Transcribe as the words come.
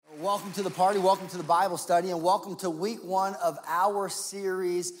Welcome to the party, welcome to the Bible study, and welcome to week one of our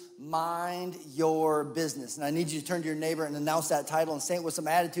series, Mind Your Business. And I need you to turn to your neighbor and announce that title and say it with some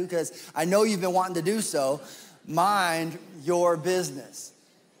attitude because I know you've been wanting to do so. Mind Your Business.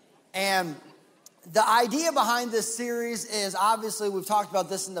 And the idea behind this series is obviously we've talked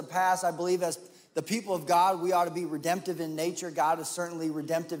about this in the past. I believe as the people of God, we ought to be redemptive in nature. God is certainly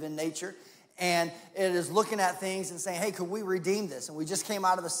redemptive in nature. And it is looking at things and saying, hey, could we redeem this? And we just came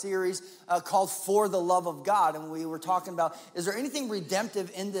out of a series called For the Love of God. And we were talking about, is there anything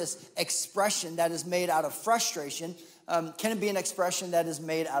redemptive in this expression that is made out of frustration? Can it be an expression that is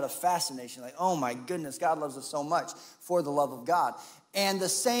made out of fascination? Like, oh my goodness, God loves us so much, for the love of God. And the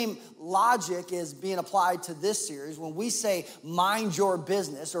same logic is being applied to this series. When we say mind your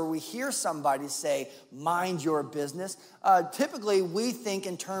business, or we hear somebody say mind your business, typically we think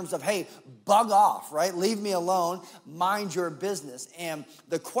in terms of, hey, bug off, right? Leave me alone, mind your business. And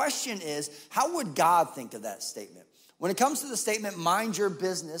the question is, how would God think of that statement? When it comes to the statement, mind your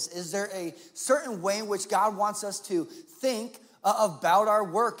business, is there a certain way in which God wants us to think about our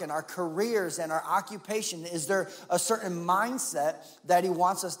work and our careers and our occupation? Is there a certain mindset that he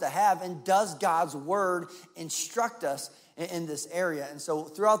wants us to have? And does God's word instruct us in this area? And so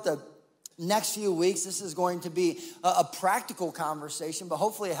throughout the next few weeks, this is going to be a practical conversation, but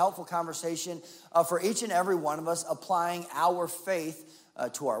hopefully a helpful conversation for each and every one of us applying our faith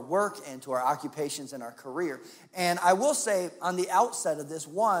to our work and to our occupations and our career. And I will say on the outset of this,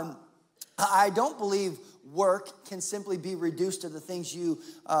 one, I don't believe work can simply be reduced to the things you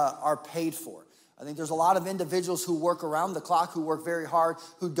are paid for. I think there's a lot of individuals who work around the clock, who work very hard,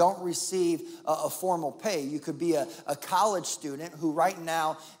 who don't receive a formal pay. You could be a college student who right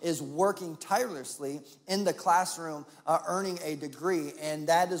now is working tirelessly in the classroom, earning a degree, and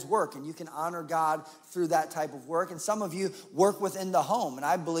that is work, and you can honor God through that type of work. And some of you work within the home, and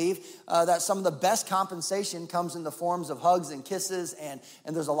I believe that some of the best compensation comes in the forms of hugs and kisses, and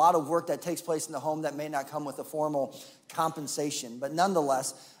there's a lot of work that takes place in the home that may not come with a formal compensation. But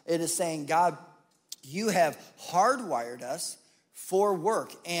nonetheless, it is saying, God, you have hardwired us for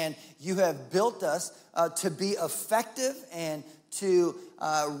work, and you have built us to be effective and to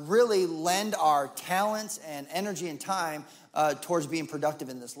really lend our talents and energy and time towards being productive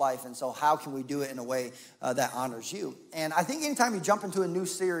in this life. And so how can we do it in a way that honors you? And I think anytime you jump into a new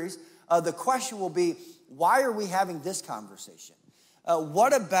series, the question will be, why are we having this conversation?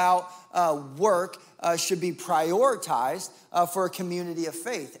 What about work should be prioritized for a community of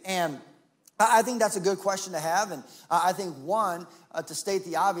faith? And I think that's a good question to have, and I think, one, to state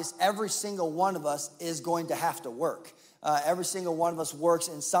the obvious, every single one of us is going to have to work. Every single one of us works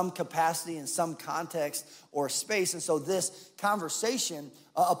in some capacity, in some context or space, and so this conversation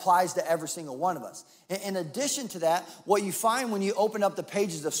applies to every single one of us. In addition to that, what you find when you open up the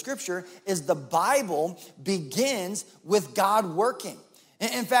pages of Scripture is the Bible begins with God working.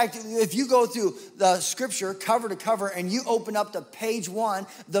 In fact, if you go through the Scripture cover to cover and you open up to page 1,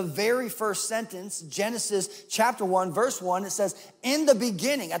 the very first sentence, Genesis chapter 1, verse 1, it says, in the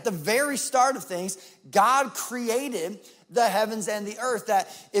beginning, at the very start of things, God created the heavens and the earth. That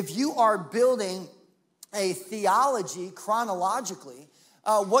if you are building a theology chronologically,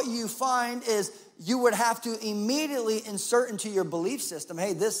 what you find is you would have to immediately insert into your belief system,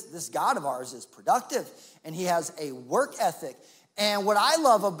 hey, this God of ours is productive and he has a work ethic. And what I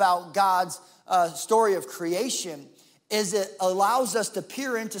love about God's story of creation is it allows us to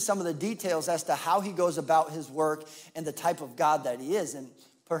peer into some of the details as to how he goes about his work and the type of God that he is. And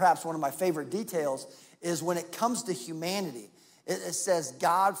perhaps one of my favorite details is when it comes to humanity. It says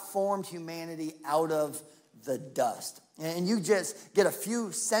God formed humanity out of the dust. And you just get a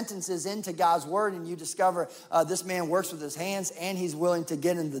few sentences into God's word and you discover this man works with his hands and he's willing to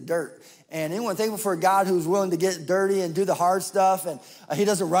get in the dirt. And anyone thankful for a God who's willing to get dirty and do the hard stuff, and he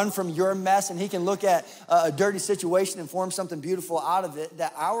doesn't run from your mess, and he can look at a dirty situation and form something beautiful out of it,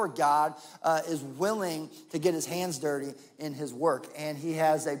 that our God is willing to get his hands dirty in his work. And he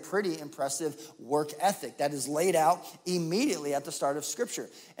has a pretty impressive work ethic that is laid out immediately at the start of Scripture.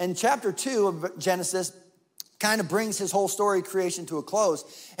 And chapter 2 of Genesis kind of brings his whole story of creation to a close.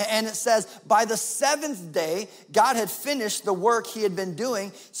 And it says, by the seventh day, God had finished the work he had been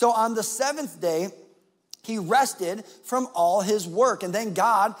doing. So on the seventh day, he rested from all his work. And then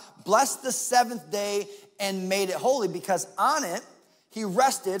God blessed the seventh day and made it holy, because on it, he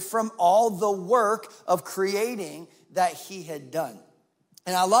rested from all the work of creating that he had done.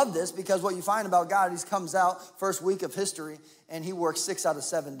 And I love this because what you find about God, he comes out first week of history and he works 6 out of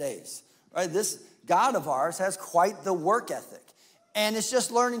 7 days, right? This God of ours has quite the work ethic. And it's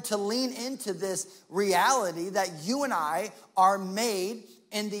just learning to lean into this reality that you and I are made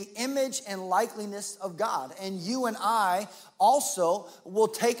in the image and likeness of God. And you and I also will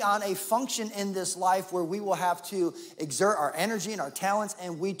take on a function in this life where we will have to exert our energy and our talents,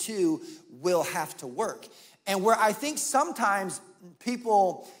 and we too will have to work. And where I think sometimes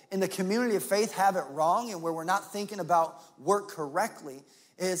people in the community of faith have it wrong, and where we're not thinking about work correctly,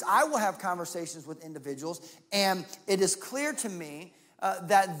 is I will have conversations with individuals, and it is clear to me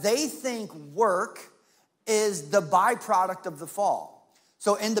that they think work is the byproduct of the fall.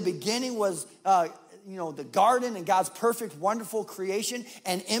 So in the beginning was, the garden and God's perfect, wonderful creation,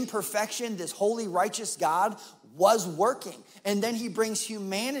 and imperfection, this holy, righteous God was working. And then he brings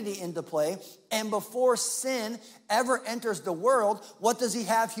humanity into play. And before sin ever enters the world, what does he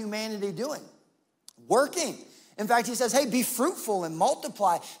have humanity doing? Working. In fact, he says, hey, be fruitful and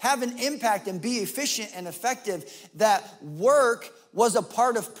multiply, have an impact and be efficient and effective. That work was a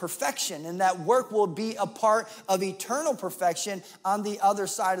part of perfection, and that work will be a part of eternal perfection on the other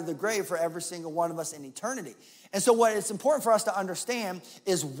side of the grave for every single one of us in eternity. And so what it's important for us to understand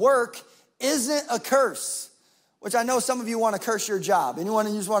is work isn't a curse, which I know some of you want to curse your job. Anyone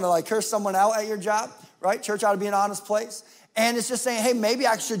who just want to curse someone out at your job, right? Church ought to be an honest place. And it's just saying, hey, maybe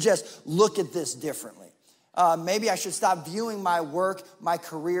I should just look at this differently. Maybe I should stop viewing my work, my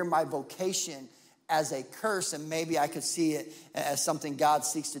career, my vocation as a curse, and maybe I could see it as something God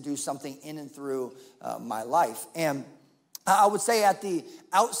seeks to do, something in and through my life. And I would say at the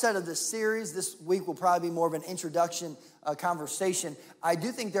outset of this series, this week will probably be more of an introduction conversation. I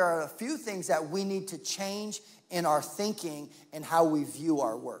do think there are a few things that we need to change in our thinking and how we view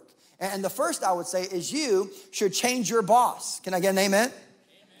our work. And the first I would say is you should change your boss. Can I get an amen?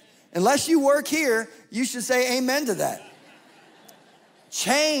 Unless you work here, you should say amen to that.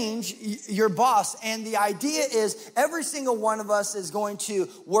 Change your boss. And the idea is every single one of us is going to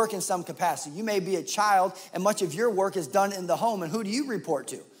work in some capacity. You may be a child, and much of your work is done in the home. And who do you report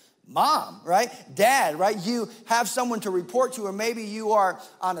to? Mom, right? Dad, right? You have someone to report to, or maybe you are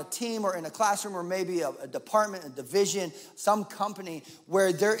on a team or in a classroom, or maybe a department, a division, some company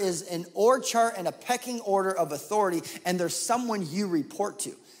where there is an org chart and a pecking order of authority, and there's someone you report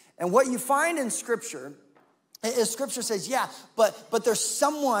to. And what you find in Scripture is Scripture says, yeah, but there's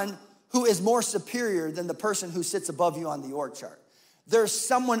someone who is more superior than the person who sits above you on the org chart. There's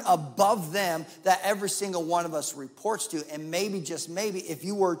someone above them that every single one of us reports to. And maybe, just maybe, if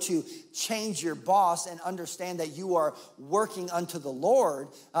you were to change your boss and understand that you are working unto the Lord,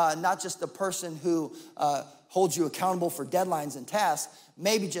 not just the person who holds you accountable for deadlines and tasks,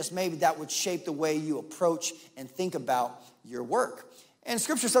 maybe, just maybe, that would shape the way you approach and think about your work. And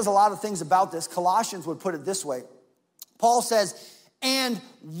Scripture says a lot of things about this. Colossians would put it this way. Paul says, and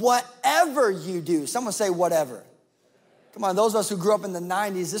whatever you do. Someone say whatever. Come on, those of us who grew up in the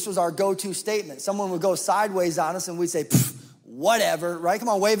 90s, this was our go-to statement. Someone would go sideways on us and we'd say, whatever, right? Come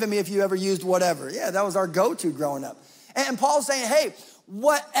on, wave at me if you ever used whatever. Yeah, that was our go-to growing up. And Paul's saying, hey,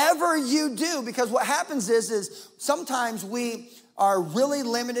 whatever you do, because what happens is sometimes we are really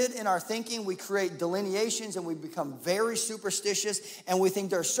limited in our thinking. We create delineations and we become very superstitious, and we think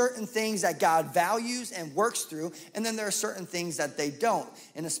there are certain things that God values and works through, and then there are certain things that they don't.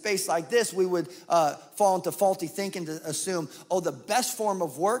 In a space like this, we would fall into faulty thinking to assume, the best form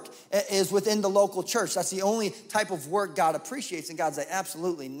of work is within the local church. That's the only type of work God appreciates. And God's like,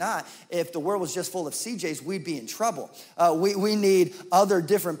 absolutely not. If the world was just full of CJs, we'd be in trouble. We need other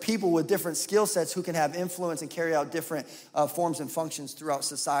different people with different skill sets who can have influence and carry out different forms and functions throughout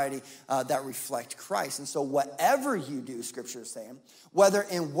society that reflect Christ. And so whatever you do, Scripture is saying, whether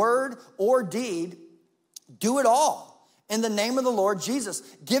in word or deed, do it all in the name of the Lord Jesus,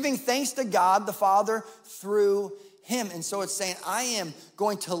 giving thanks to God the Father through him. And so it's saying, I am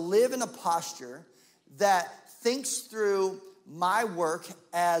going to live in a posture that thinks through my work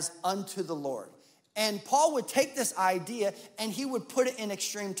as unto the Lord. And Paul would take this idea and he would put it in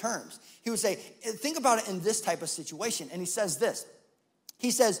extreme terms. He would say, think about it in this type of situation. And he says this. He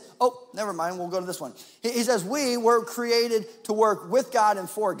says, never mind, we'll go to this one. He says, we were created to work with God and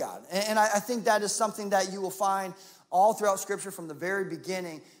for God. And I think that is something that you will find all throughout Scripture from the very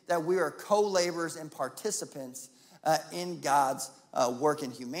beginning, that we are co-laborers and participants in God's work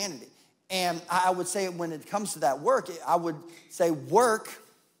in humanity. And I would say when it comes to that work, I would say work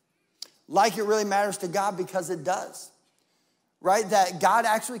like it really matters to God, because it does. Right? That God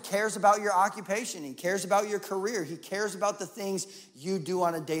actually cares about your occupation. He cares about your career. He cares about the things you do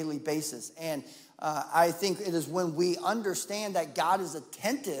on a daily basis. And I think it is when we understand that God is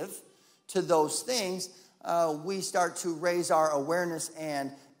attentive to those things, we start to raise our awareness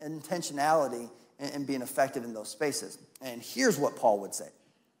and intentionality in being effective in those spaces. And here's what Paul would say.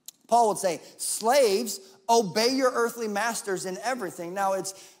 Paul would say, slaves, obey your earthly masters in everything. Now,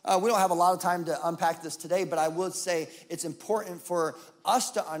 we don't have a lot of time to unpack this today, but I would say it's important for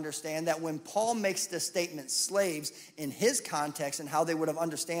us to understand that when Paul makes this statement, slaves, in his context and how they would have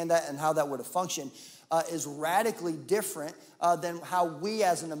understand that and how that would have functioned, is radically different than how we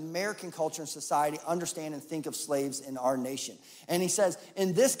as an American culture and society understand and think of slaves in our nation. And he says,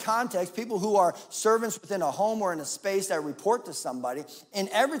 in this context, people who are servants within a home or in a space that report to somebody, in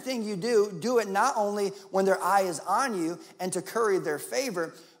everything you do it not only when their eye is on you and to curry their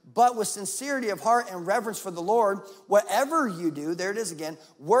favor, but with sincerity of heart and reverence for the Lord. Whatever you do, there it is again,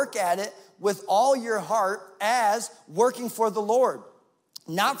 work at it with all your heart as working for the Lord,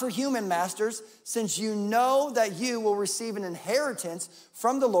 not for human masters, since you know that you will receive an inheritance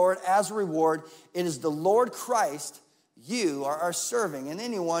from the Lord as a reward. It is the Lord Christ you are serving, and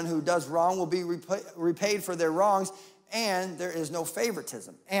anyone who does wrong will be repaid for their wrongs, and there is no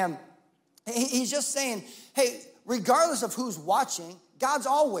favoritism. And he's just saying, hey, regardless of who's watching, God's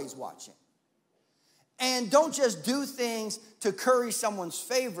always watching. And don't just do things to curry someone's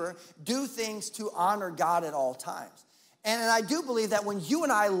favor, do things to honor God at all times. And I do believe that when you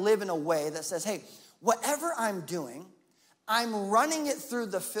and I live in a way that says, hey, whatever I'm doing, I'm running it through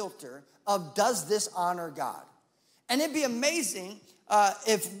the filter of, does this honor God? And it'd be amazing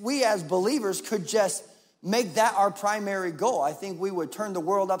if we as believers could just make that our primary goal. I think we would turn the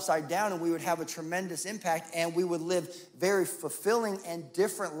world upside down and we would have a tremendous impact, and we would live very fulfilling and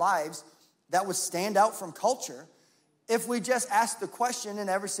different lives that would stand out from culture if we just asked the question in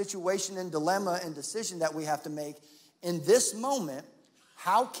every situation and dilemma and decision that we have to make, in this moment,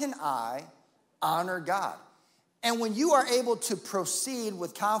 how can I honor God? And when you are able to proceed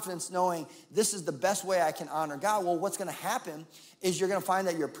with confidence knowing this is the best way I can honor God, well, what's going to happen is you're going to find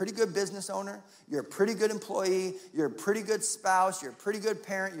that you're a pretty good business owner, you're a pretty good employee, you're a pretty good spouse, you're a pretty good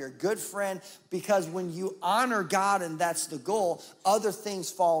parent, you're a good friend, because when you honor God and that's the goal, other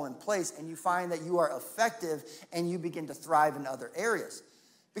things fall in place and you find that you are effective and you begin to thrive in other areas.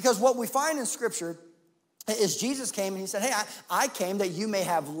 Because what we find in Scripture is Jesus came and he said, hey, I came that you may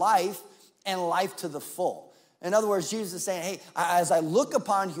have life and life to the full. In other words, Jesus is saying, hey, as I look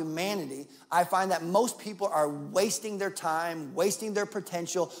upon humanity, I find that most people are wasting their time, wasting their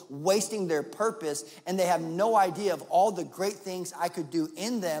potential, wasting their purpose, and they have no idea of all the great things I could do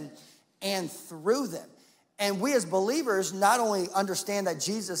in them and through them. And we as believers not only understand that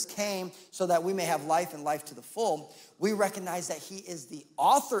Jesus came so that we may have life and life to the full, we recognize that he is the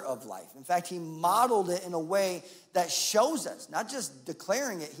author of life. In fact, he modeled it in a way that shows us, not just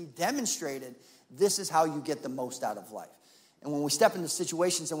declaring it, he demonstrated this is how you get the most out of life. And when we step into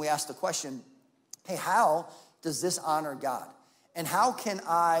situations and we ask the question, hey, how does this honor God? And how can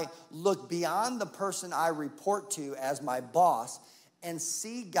I look beyond the person I report to as my boss and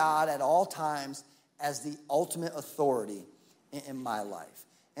see God at all times as the ultimate authority in my life?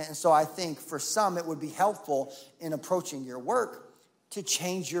 And so I think for some, it would be helpful in approaching your work to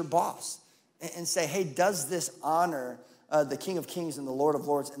change your boss and say, hey, does this honor the King of Kings and the Lord of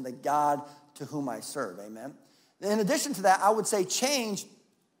Lords and the God to whom I serve? Amen. In addition to that, I would say change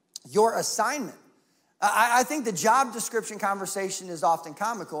your assignment. I think the job description conversation is often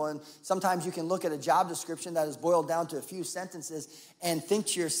comical, and sometimes you can look at a job description that is boiled down to a few sentences and think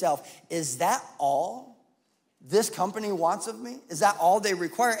to yourself, is that all this company wants of me? Is that all they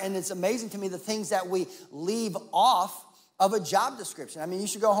require? And it's amazing to me the things that we leave off of a job description. I mean, you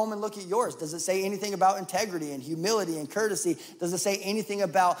should go home and look at yours. Does it say anything about integrity and humility and courtesy? Does it say anything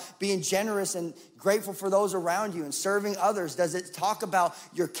about being generous and grateful for those around you and serving others? Does it talk about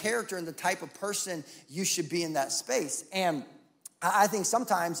your character and the type of person you should be in that space? And I think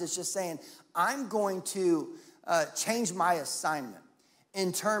sometimes it's just saying, I'm going to change my assignment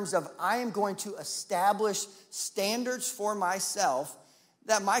in terms of I am going to establish standards for myself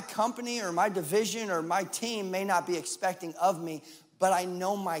that my company or my division or my team may not be expecting of me, but I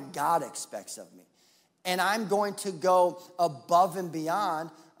know my God expects of me. And I'm going to go above and beyond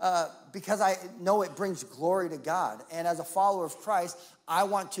because I know it brings glory to God. And as a follower of Christ, I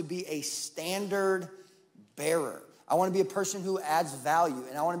want to be a standard bearer. I want to be a person who adds value,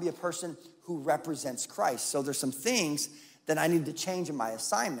 and I want to be a person who represents Christ. So there's some things that I need to change in my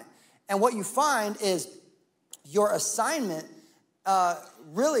assignment. And what you find is your assignment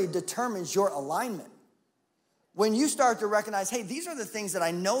really determines your alignment. When you start to recognize, hey, these are the things that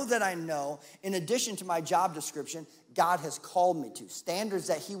I know, in addition to my job description, God has called me to, standards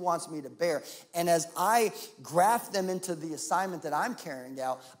that he wants me to bear. And as I graft them into the assignment that I'm carrying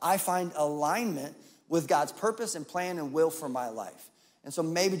out, I find alignment with God's purpose and plan and will for my life. And so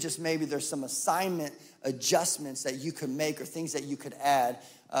maybe, just maybe, there's some assignment adjustments that you could make or things that you could add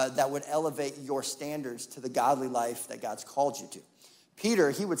that would elevate your standards to the godly life that God's called you to.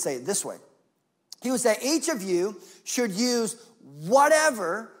 Peter, he would say it this way. He would say, each of you should use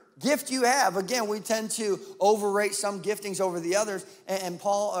whatever gift you have. Again, we tend to overrate some giftings over the others. And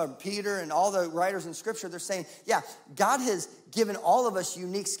Paul, or Peter, and all the writers in Scripture, they're saying, yeah, God has given all of us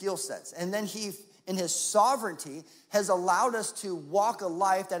unique skill sets. And then he, in his sovereignty, has allowed us to walk a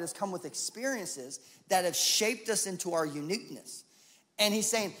life that has come with experiences that have shaped us into our uniqueness. And he's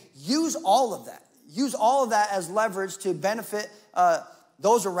saying, use all of that. Use all of that as leverage to benefit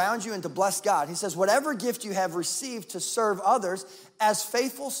those around you and to bless God. He says, whatever gift you have received to serve others as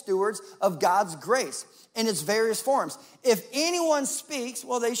faithful stewards of God's grace in its various forms. If anyone speaks,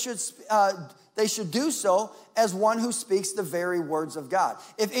 well, they should do so as one who speaks the very words of God.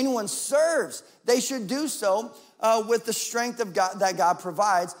 If anyone serves, they should do so with the strength of God that God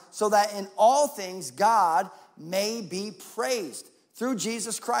provides, so that in all things God may be praised through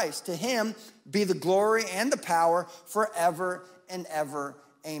Jesus Christ. To him be the glory and the power forever and ever.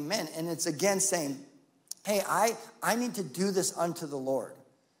 Amen. And it's again saying, hey, I need to do this unto the Lord.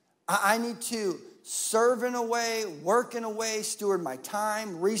 I need to serve in a way, work in a way, steward my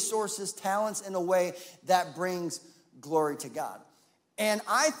time, resources, talents in a way that brings glory to God. And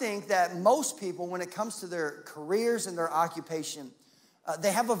I think that most people, when it comes to their careers and their occupation,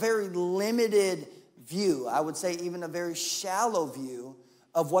 they have a very limited view. I would say even a very shallow view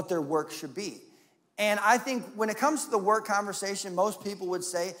of what their work should be. And I think when it comes to the work conversation, most people would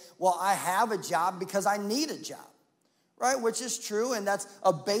say, well, I have a job because I need a job, right? Which is true, and that's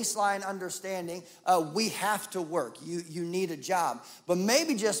a baseline understanding. We have to work. You need a job. But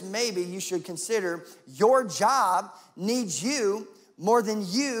maybe, just maybe, you should consider your job needs you more than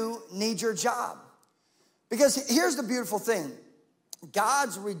you need your job. Because here's the beautiful thing.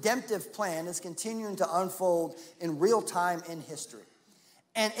 God's redemptive plan is continuing to unfold in real time in history.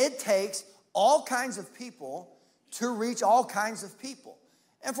 And it takes all kinds of people to reach all kinds of people.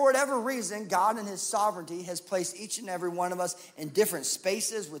 And for whatever reason, God in his sovereignty has placed each and every one of us in different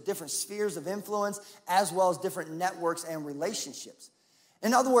spaces with different spheres of influence, as well as different networks and relationships.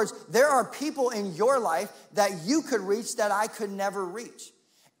 In other words, there are people in your life that you could reach that I could never reach.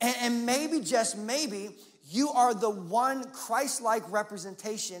 And maybe, just maybe, you are the one Christ-like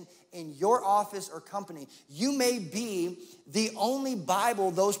representation in your office or company. You may be the only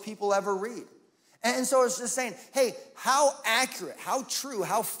Bible those people ever read. And so it's just saying, hey, how accurate, how true,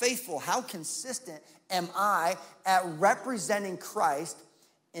 how faithful, how consistent am I at representing Christ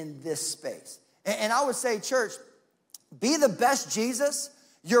in this space? And I would say, church, be the best Jesus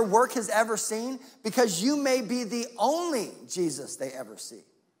your work has ever seen, because you may be the only Jesus they ever see.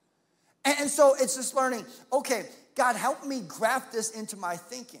 And so it's just learning, okay, God, help me graft this into my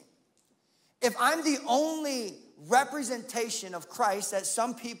thinking. If I'm the only representation of Christ that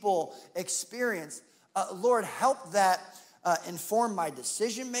some people experience, Lord, help that inform my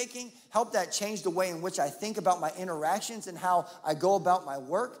decision making, help that change the way in which I think about my interactions and how I go about my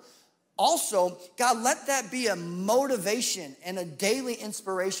work. Also, God, let that be a motivation and a daily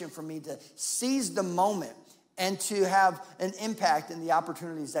inspiration for me to seize the moment and to have an impact in the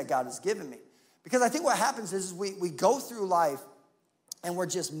opportunities that God has given me. Because I think what happens is we go through life and we're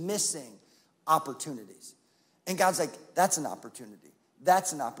just missing opportunities. And God's like, that's an opportunity.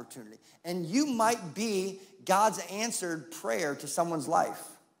 That's an opportunity. And you might be God's answered prayer to someone's life.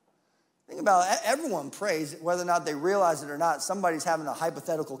 Think about it. Everyone prays, whether or not they realize it or not. Somebody's having a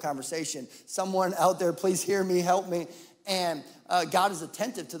hypothetical conversation. Someone out there, please hear me, help me. And God is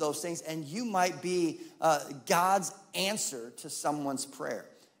attentive to those things. And you might be God's answer to someone's prayer.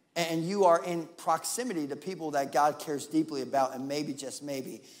 And you are in proximity to people that God cares deeply about. And maybe, just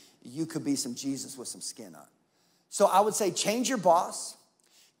maybe, you could be some Jesus with some skin on. So I would say change your boss,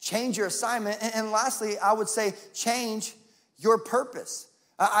 change your assignment. And lastly, I would say change your purpose.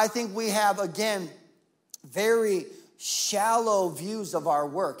 I think we have, again, very shallow views of our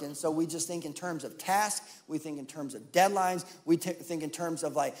work. And so we just think in terms of tasks. We think in terms of deadlines. We think in terms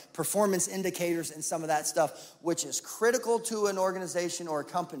of like performance indicators and some of that stuff, which is critical to an organization or a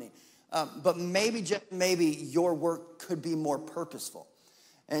company. But maybe, just maybe, your work could be more purposeful.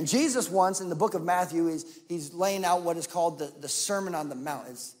 And Jesus once, in the book of Matthew, he's laying out what is called the Sermon on the Mount.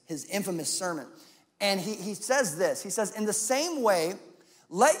 It's his infamous sermon. And he says this. He says, in the same way,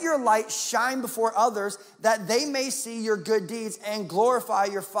 let your light shine before others that they may see your good deeds and glorify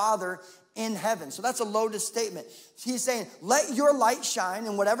your Father in heaven. So that's a loaded statement. He's saying, let your light shine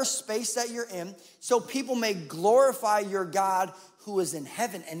in whatever space that you're in so people may glorify your God who is in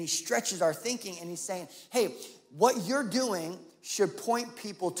heaven. And he stretches our thinking and he's saying, hey, what you're doing should point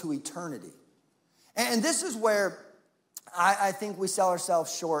people to eternity. And this is where I think we sell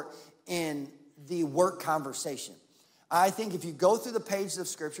ourselves short in the work conversation. I think if you go through the pages of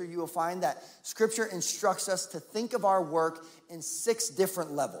Scripture, you will find that Scripture instructs us to think of our work in 6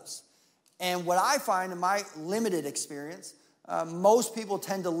 different levels. And what I find in my limited experience, most people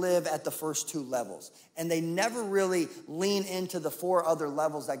tend to live at the first 2 levels. And they never really lean into the 4 other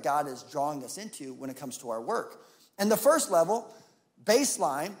levels that God is drawing us into when it comes to our work. And the first level,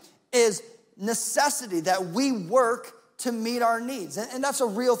 baseline, is necessity, that we work to meet our needs. And that's a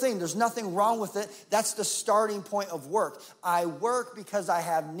real thing. There's nothing wrong with it. That's the starting point of work. I work because I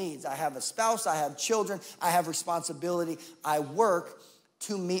have needs. I have a spouse, I have children, I have responsibility. I work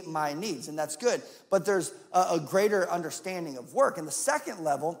to meet my needs, and that's good. But there's a greater understanding of work. And the second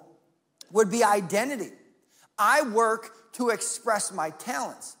level would be identity. I work to express my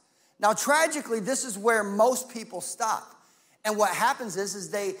talents. Now, tragically, this is where most people stop. And what happens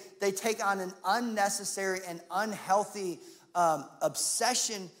is they take on an unnecessary and unhealthy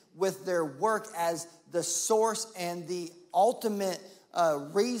obsession with their work as the source and the ultimate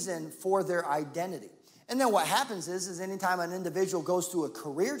reason for their identity. And then what happens is anytime an individual goes through a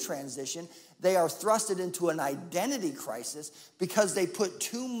career transition, they are thrusted into an identity crisis because they put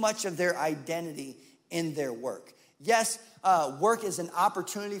too much of their identity in their work. Yes, work is an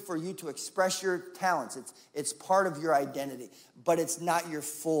opportunity for you to express your talents. It's part of your identity, but it's not your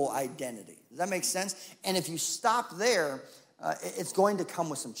full identity. Does that make sense? And if you stop there, it's going to come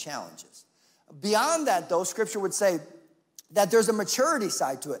with some challenges. Beyond that, though, Scripture would say that there's a maturity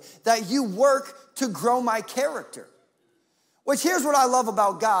side to it, that you work to grow my character. Which here's what I love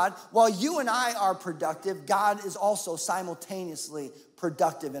about God. While you and I are productive, God is also simultaneously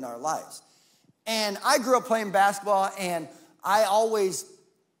productive in our lives. And I grew up playing basketball, and I always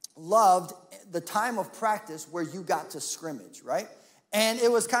loved the time of practice where you got to scrimmage, right? And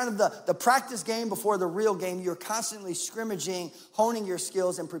it was kind of the practice game before the real game. You're constantly scrimmaging, honing your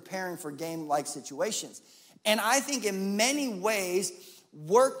skills, and preparing for game-like situations. And I think in many ways,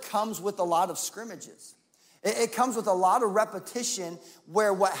 work comes with a lot of scrimmages. It comes with a lot of repetition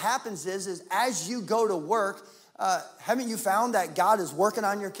where what happens is as you go to work, haven't you found that God is working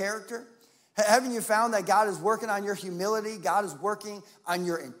on your character? Haven't you found that God is working on your humility? God is working on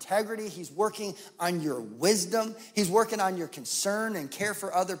your integrity. He's working on your wisdom. He's working on your concern and care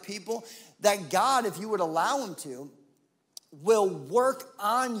for other people. That God, if you would allow him to, will work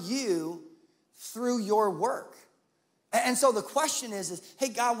on you through your work. And so the question is, hey,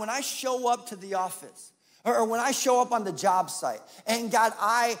 God, when I show up to the office or when I show up on the job site and God,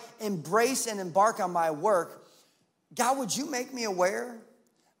 I embrace and embark on my work, God, would you make me aware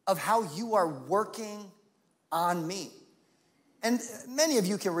of how you are working on me? And many of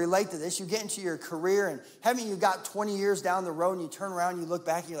you can relate to this. You get into your career and haven't you got 20 years down the road and you turn around and you look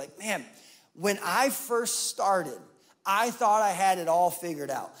back and you're like, man, when I first started, I thought I had it all figured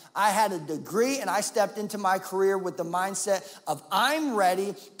out. I had a degree and I stepped into my career with the mindset of I'm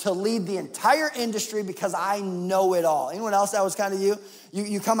ready to lead the entire industry because I know it all. Anyone else that was kind of you?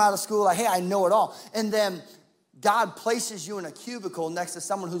 You come out of school like, hey, I know it all. And then God places you in a cubicle next to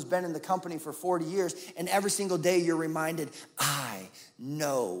someone who's been in the company for 40 years, and every single day you're reminded, I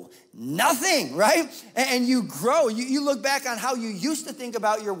know nothing, right? And you grow. You look back on how you used to think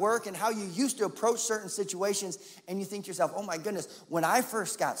about your work and how you used to approach certain situations, and you think to yourself, oh my goodness, when I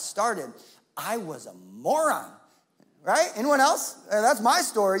first got started, I was a moron, right? Anyone else? That's my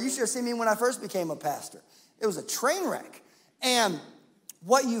story. You should have seen me when I first became a pastor. It was a train wreck. And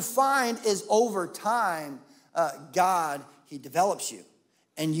what you find is over time, God, he develops you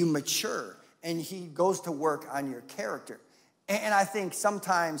and you mature and he goes to work on your character. And I think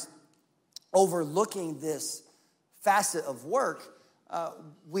sometimes overlooking this facet of work,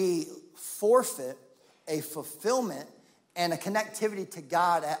 we forfeit a fulfillment and a connectivity to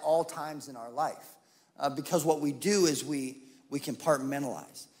God at all times in our life. Because what we do is we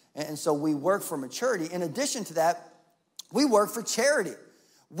compartmentalize. And so we work for maturity. In addition to that, we work for charity.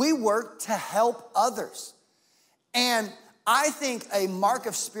 We work to help others. And I think a mark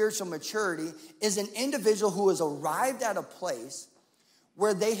of spiritual maturity is an individual who has arrived at a place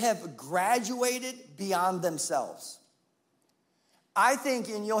where they have graduated beyond themselves. I think,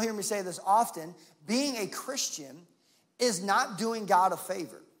 and you'll hear me say this often, being a Christian is not doing God a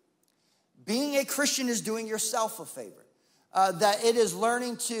favor. Being a Christian is doing yourself a favor. That it is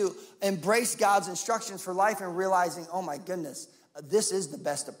learning to embrace God's instructions for life and realizing, oh my goodness, this is the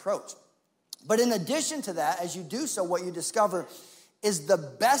best approach. But in addition to that, as you do so, what you discover is the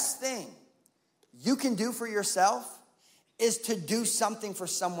best thing you can do for yourself is to do something for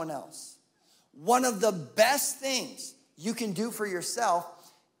someone else. One of the best things you can do for yourself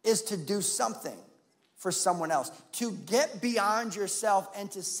is to do something for someone else. To get beyond yourself and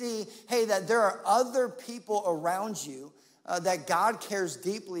to see, hey, that there are other people around you that God cares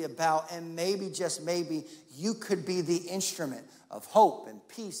deeply about, and maybe, just maybe, you could be the instrument of hope and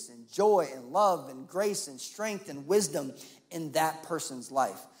peace and joy and love and grace and strength and wisdom in that person's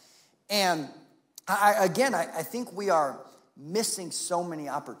life. And I think we are missing so many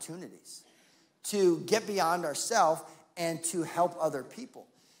opportunities to get beyond ourselves and to help other people.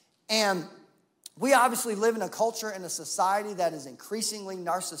 And we obviously live in a culture and a society that is increasingly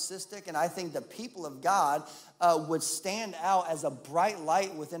narcissistic, and I think the people of God would stand out as a bright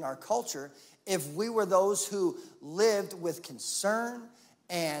light within our culture if we were those who lived with concern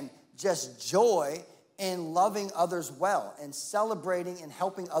and just joy in loving others well and celebrating and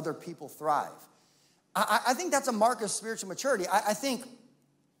helping other people thrive. I think that's a mark of spiritual maturity. I think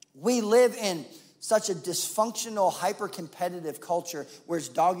we live in such a dysfunctional, hyper-competitive culture where it's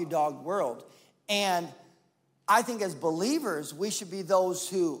dog-eat-dog world. And I think as believers, we should be those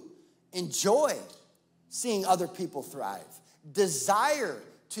who enjoy seeing other people thrive, desire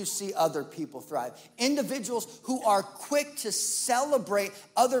to see other people thrive, individuals who are quick to celebrate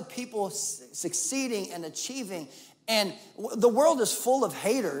other people succeeding and achieving. And the world is full of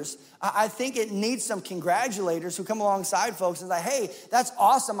haters. I think it needs some congratulators who come alongside folks and say, hey, that's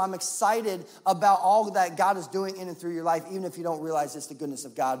awesome. I'm excited about all that God is doing in and through your life, even if you don't realize it's the goodness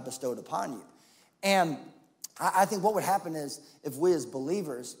of God bestowed upon you. And I think what would happen is if we as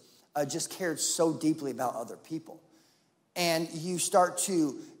believers just cared so deeply about other people, and you start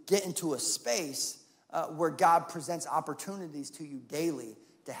to get into a space where God presents opportunities to you daily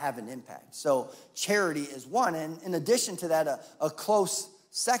to have an impact. So charity is one. And in addition to that, a close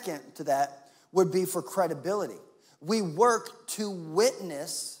second to that would be for credibility. We work to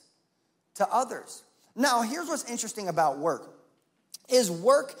witness to others. Now, here's what's interesting about work.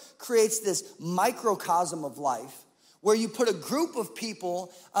 Work creates this microcosm of life where you put a group of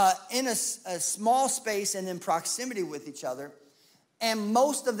people in a small space and in proximity with each other, and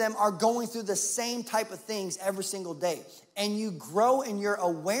most of them are going through the same type of things every single day. And you grow in your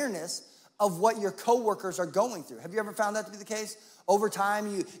awareness of what your coworkers are going through. Have you ever found that to be the case? Over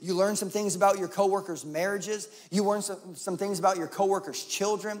time, you learn some things about your coworkers' marriages. You learn some things about your coworkers'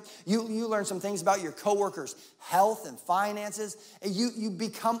 children. You learn some things about your coworkers' health and finances. And you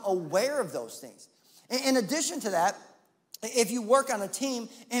become aware of those things. In addition to that, if you work on a team,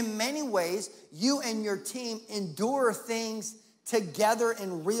 in many ways, you and your team endure things together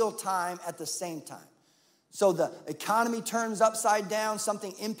in real time at the same time. So the economy turns upside down,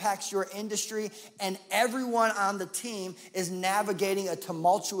 something impacts your industry, and everyone on the team is navigating a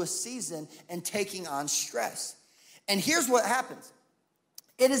tumultuous season and taking on stress. And here's what happens.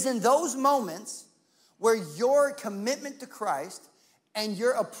 It is in those moments where your commitment to Christ and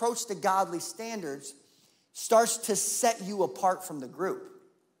your approach to godly standards starts to set you apart from the group.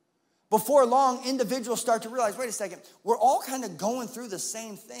 Before long, individuals start to realize, wait a second, we're all kind of going through the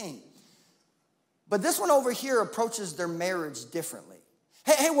same thing. But this one over here approaches their marriage differently.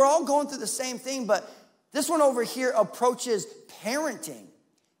 Hey, we're all going through the same thing, but this one over here approaches parenting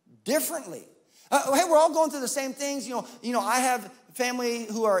differently. Hey, we're all going through the same things. You know, I have family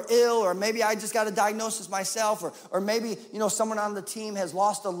who are ill, or maybe I just got a diagnosis myself, or maybe, someone on the team has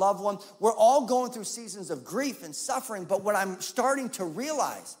lost a loved one. We're all going through seasons of grief and suffering, but what I'm starting to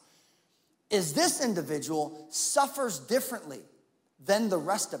realize is this individual suffers differently than the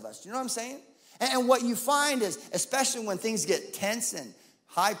rest of us. You know what I'm saying? And what you find is, especially when things get tense and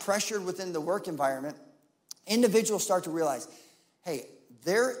high pressured within the work environment, individuals start to realize, hey,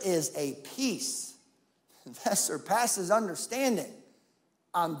 there is a peace that surpasses understanding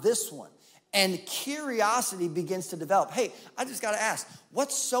on this one. And curiosity begins to develop. Hey, I just got to ask,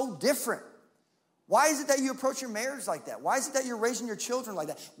 what's so different? Why is it that you approach your marriage like that? Why is it that you're raising your children like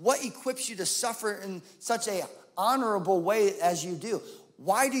that? What equips you to suffer in such a honorable way as you do?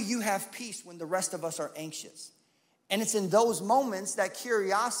 Why do you have peace when the rest of us are anxious? And it's in those moments that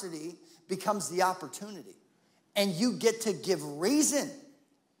curiosity becomes the opportunity. And you get to give reason.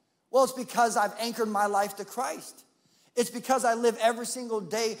 Well, it's because I've anchored my life to Christ. It's because I live every single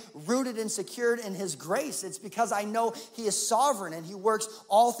day rooted and secured in his grace. It's because I know he is sovereign and he works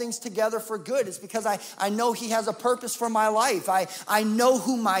all things together for good. It's because I know he has a purpose for my life. I know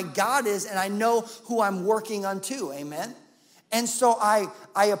who my God is, and I know who I'm working unto. Amen? And so I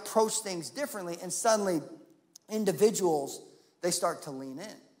approach things differently, and suddenly individuals, they start to lean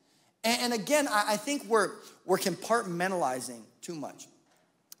in. And again, I think we're compartmentalizing too much.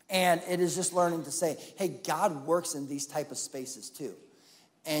 And it is just learning to say, hey, God works in these type of spaces too.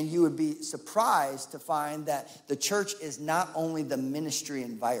 And you would be surprised to find that the church is not only the ministry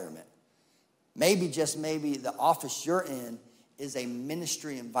environment. Maybe, just maybe, the office you're in is a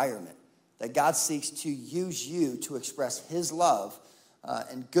ministry environment that God seeks to use you to express his love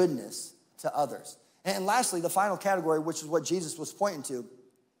and goodness to others. And lastly, the final category, which is what Jesus was pointing to,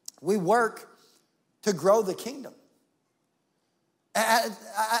 we work to grow the kingdom.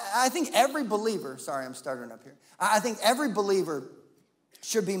 I think every believer, sorry, I'm starting up here. I think every believer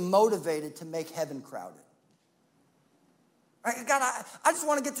should be motivated to make heaven crowded. Right? God, I just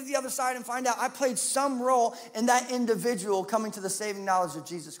want to get to the other side and find out I played some role in that individual coming to the saving knowledge of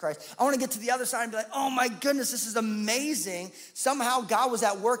Jesus Christ. I want to get to the other side and be like, oh my goodness, this is amazing. Somehow God was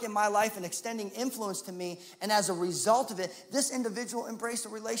at work in my life and extending influence to me. And as a result of it, this individual embraced a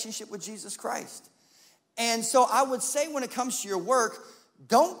relationship with Jesus Christ. And so I would say when it comes to your work,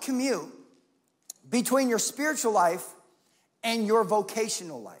 don't commute between your spiritual life and your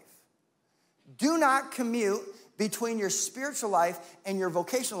vocational life. Do not commute between your spiritual life and your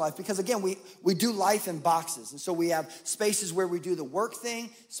vocational life. Because again, we do life in boxes. And so we have spaces where we do the work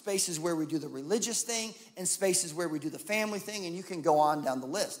thing, spaces where we do the religious thing, and spaces where we do the family thing, and you can go on down the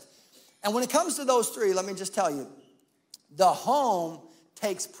list. And when it comes to those three, let me just tell you, the home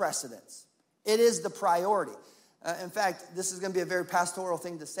takes precedence. It is the priority. In fact, this is going to be a very pastoral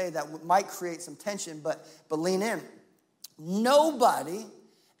thing to say that might create some tension, but lean in. Nobody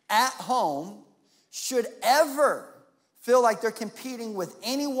at home should ever feel like they're competing with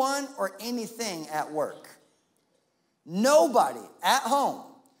anyone or anything at work. Nobody at home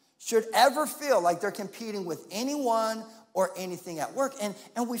should ever feel like they're competing with anyone or anything at work. And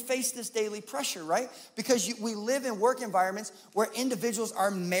we face this daily pressure, right? Because we live in work environments where individuals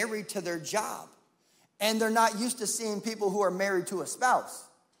are married to their job. And they're not used to seeing people who are married to a spouse.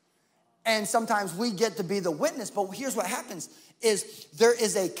 And sometimes we get to be the witness. But here's what happens is there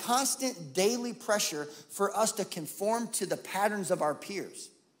is a constant daily pressure for us to conform to the patterns of our peers.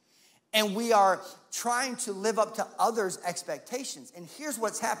 And we are trying to live up to others' expectations. And here's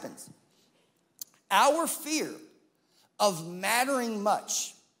what's happened. Our fear of mattering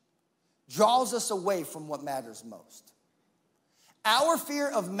much draws us away from what matters most. Our fear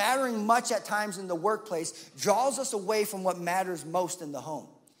of mattering much at times in the workplace draws us away from what matters most in the home.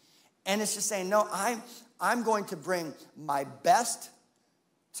 And it's just saying, no, I'm going to bring my best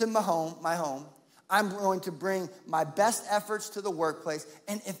to my home. I'm going to bring my best efforts to the workplace.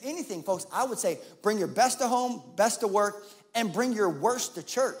 And if anything, folks, I would say bring your best to home, best to work, and bring your worst to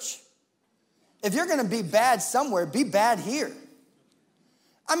church. If you're going to be bad somewhere, be bad here.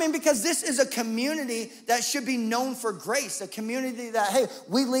 I mean, because this is a community that should be known for grace, a community that, hey,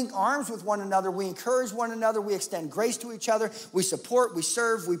 we link arms with one another, we encourage one another, we extend grace to each other, we support, we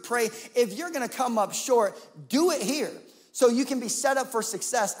serve, we pray. If you're going to come up short, do it here so you can be set up for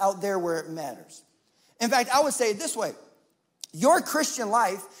success out there where it matters. In fact, I would say it this way. Your Christian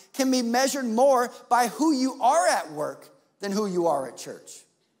life can be measured more by who you are at work than who you are at church.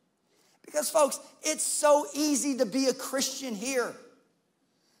 Because, folks, it's so easy to be a Christian here.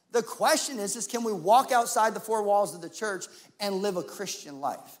 The question is can we walk outside the four walls of the church and live a Christian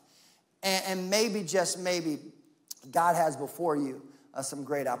life? And maybe, just maybe, God has before you some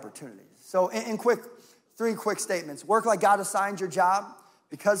great opportunities. So in three quick statements. Work like God assigned your job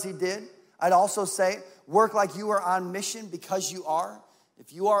because he did. I'd also say work like you are on mission because you are.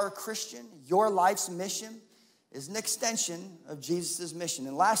 If you are a Christian, your life's mission is an extension of Jesus' mission.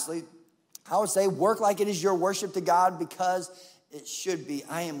 And lastly, I would say work like it is your worship to God because it should be.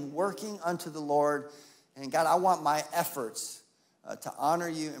 I am working unto the Lord. And God, I want my efforts to honor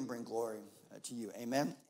you and bring glory to you. Amen.